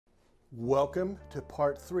Welcome to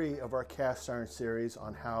part 3 of our cast iron series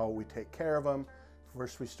on how we take care of them.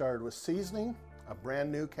 First we started with seasoning, a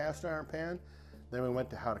brand new cast iron pan. Then we went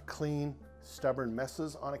to how to clean stubborn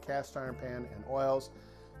messes on a cast iron pan and oils.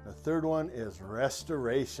 The third one is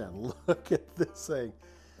restoration. Look at this thing.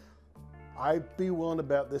 I'd be willing to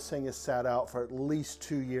bet this thing has sat out for at least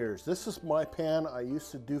 2 years. This is my pan. I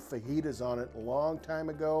used to do fajitas on it a long time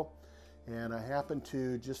ago. And I happened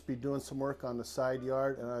to just be doing some work on the side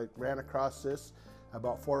yard, and I ran across this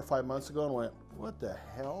about 4 or 5 months ago and went, what the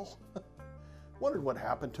hell? Wondered what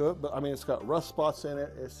happened to it, but I mean, it's got rust spots in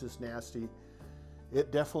it. It's just nasty.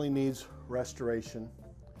 It definitely needs restoration.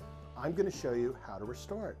 I'm going to show you how to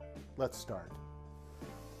restore it. Let's start.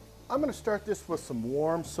 I'm going to start this with some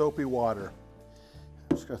warm soapy water.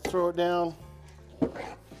 I'm just going to throw it down,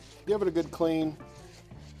 give it a good clean.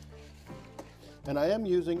 And I am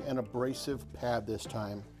using an abrasive pad this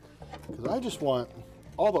time because I just want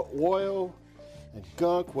all the oil and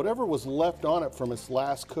gunk, whatever was left on it from its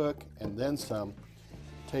last cook and then some,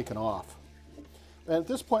 taken off. And at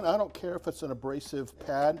this point, I don't care if it's an abrasive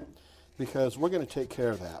pad because we're going to take care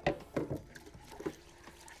of that.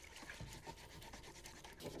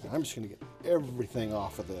 I'm just going to get everything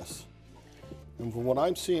off of this. And from what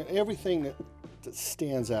I'm seeing, everything that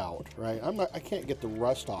stands out, right? I can't get the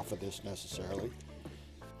rust off of this necessarily.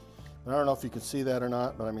 I don't know if you can see that or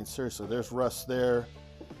not, but I mean, seriously, there's rust there,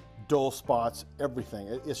 dull spots, everything.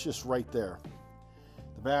 It's just right there.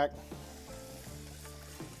 The back,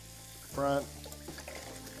 front,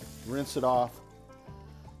 rinse it off.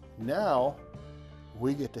 Now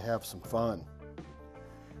we get to have some fun.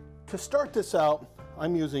 To start this out,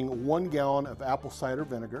 I'm using 1 gallon of apple cider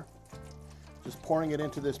vinegar. Just pouring it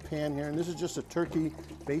into this pan here, and this is just a turkey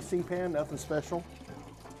basting pan, nothing special.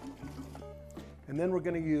 And then we're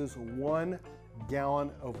going to use 1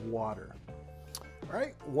 gallon of water. All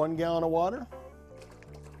right, 1 gallon of water.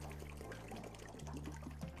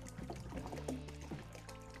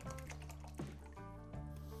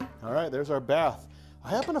 All right, there's our bath.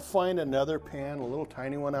 I happen to find another pan, a little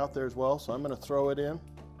tiny one out there as well, so I'm going to throw it in.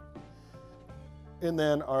 And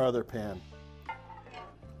then our other pan.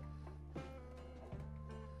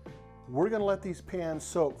 We're going to let these pans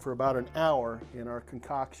soak for about an hour in our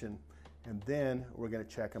concoction, and then we're going to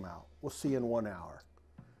check them out. We'll see you in 1 hour.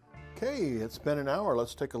 Okay, it's been an hour.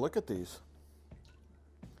 Let's take a look at these.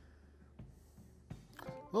 A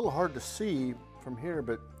little hard to see from here,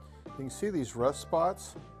 but you can see these rust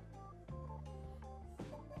spots.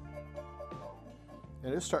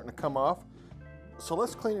 And it's starting to come off. So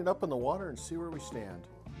let's clean it up in the water and see where we stand.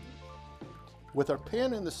 With our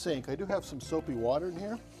pan in the sink, I do have some soapy water in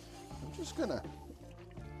here. I'm just gonna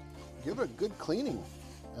give it a good cleaning,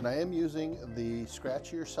 and I am using the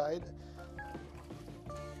scratchier side.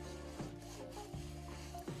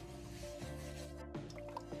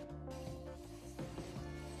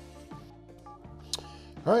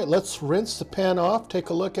 All right, let's rinse the pan off, take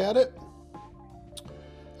a look at it.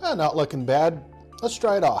 Not looking bad. Let's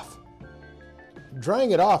dry it off.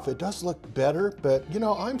 Drying it off, it does look better, but you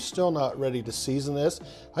know, I'm still not ready to season this.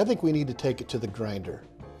 I think we need to take it to the grinder.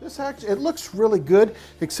 This actually, it looks really good,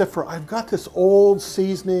 except for I've got this old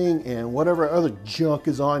seasoning and whatever other junk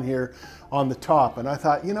is on here on the top. And I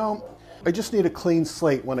thought, you know, I just need a clean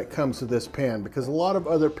slate when it comes to this pan because a lot of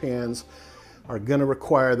other pans are gonna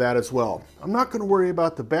require that as well. I'm not gonna worry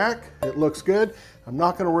about the back. It looks good. I'm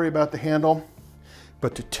not gonna worry about the handle.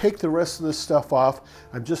 But to take the rest of this stuff off,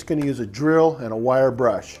 I'm just gonna use a drill and a wire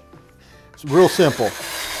brush. It's real simple.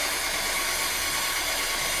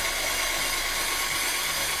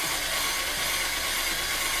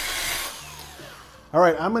 All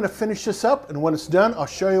right, I'm gonna finish this up, and when it's done, I'll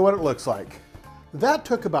show you what it looks like. That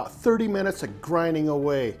took about 30 minutes of grinding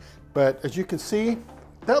away, but as you can see,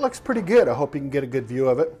 that looks pretty good. I hope you can get a good view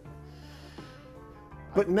of it.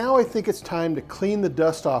 But now I think it's time to clean the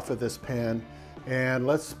dust off of this pan, and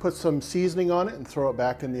let's put some seasoning on it and throw it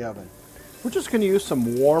back in the oven. We're just gonna use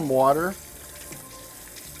some warm water.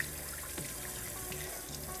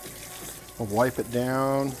 I'll wipe it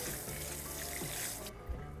down.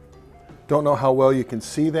 Don't know how well you can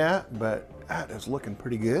see that, but that is looking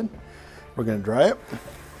pretty good. We're gonna dry it.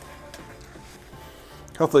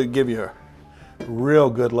 Hopefully give you a real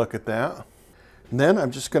good look at that. And then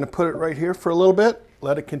I'm just gonna put it right here for a little bit,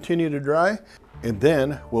 let it continue to dry, and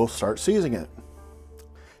then we'll start seasoning it.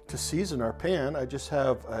 To season our pan, I just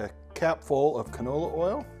have a cap full of canola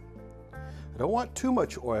oil. I don't want too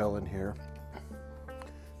much oil in here.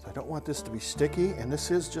 So I don't want this to be sticky, and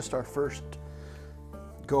this is just our first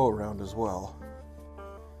go around as well.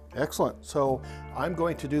 Excellent. So I'm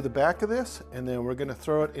going to do the back of this, and then we're going to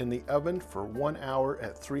throw it in the oven for 1 hour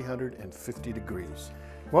at 350 degrees.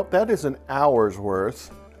 Well, that is an hour's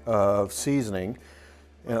worth of seasoning,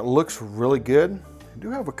 and it looks really good. I do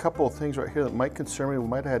have a couple of things right here that might concern me. We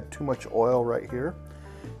might have had too much oil right here,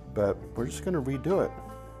 but we're just going to redo it.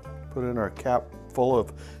 Put it in our cap full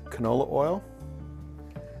of canola oil.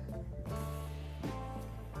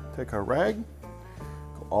 Take our rag,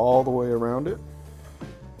 go all the way around it.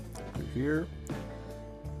 Here,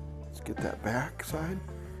 let's get that back side.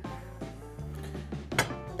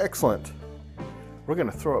 Excellent. We're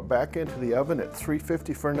going to throw it back into the oven at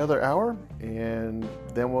 350 for another hour, and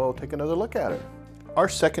then we'll take another look at it. Our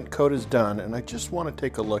second coat is done, and I just want to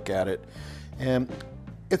take a look at it. And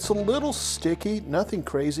it's a little sticky, nothing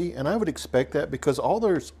crazy, and I would expect that because all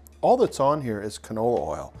that's on here is canola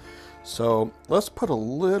oil. So let's put a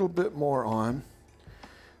little bit more on.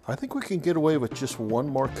 I think we can get away with just one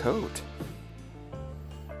more coat.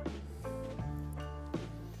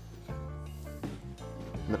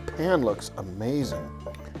 And the pan looks amazing.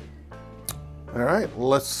 All right,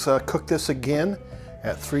 let's cook this again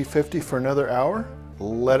at 350 for another hour.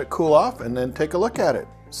 Let it cool off and then take a look at it.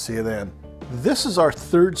 See you then. This is our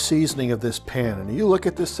third seasoning of this pan, and you look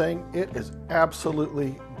at this thing, it is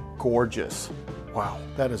absolutely gorgeous. Wow,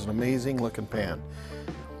 that is an amazing looking pan.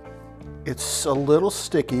 It's a little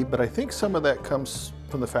sticky, but I think some of that comes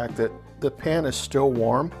from the fact that the pan is still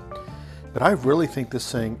warm, but I really think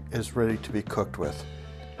this thing is ready to be cooked with.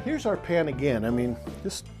 Here's our pan again. I mean,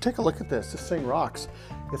 just take a look at this. This thing rocks.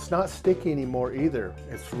 It's not sticky anymore either.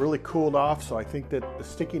 It's really cooled off, so I think that the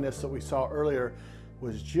stickiness that we saw earlier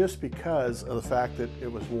was just because of the fact that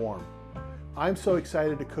it was warm. I'm so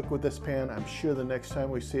excited to cook with this pan. I'm sure the next time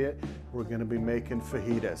we see it, we're gonna be making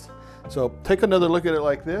fajitas. So take another look at it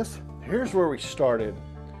like this. Here's where we started,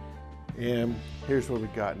 and here's where we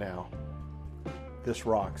got now. This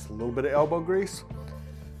rocks. A little bit of elbow grease,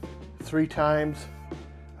 3 times,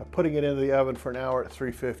 putting it into the oven for an hour at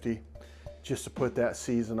 350, just to put that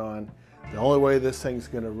season on. The only way this thing's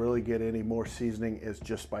gonna really get any more seasoning is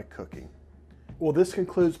just by cooking. Well, this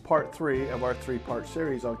concludes part 3 of our 3-part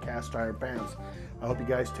series on cast iron pans. I hope you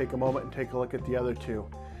guys take a moment and take a look at the other 2.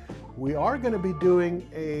 We are going to be doing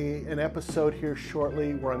an episode here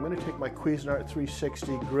shortly where I'm going to take my Cuisinart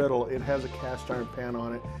 360 griddle. It has a cast iron pan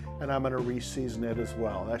on it, and I'm going to re-season it as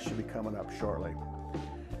well. That should be coming up shortly.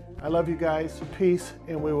 I love you guys. Peace,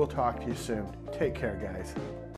 and we will talk to you soon. Take care, guys.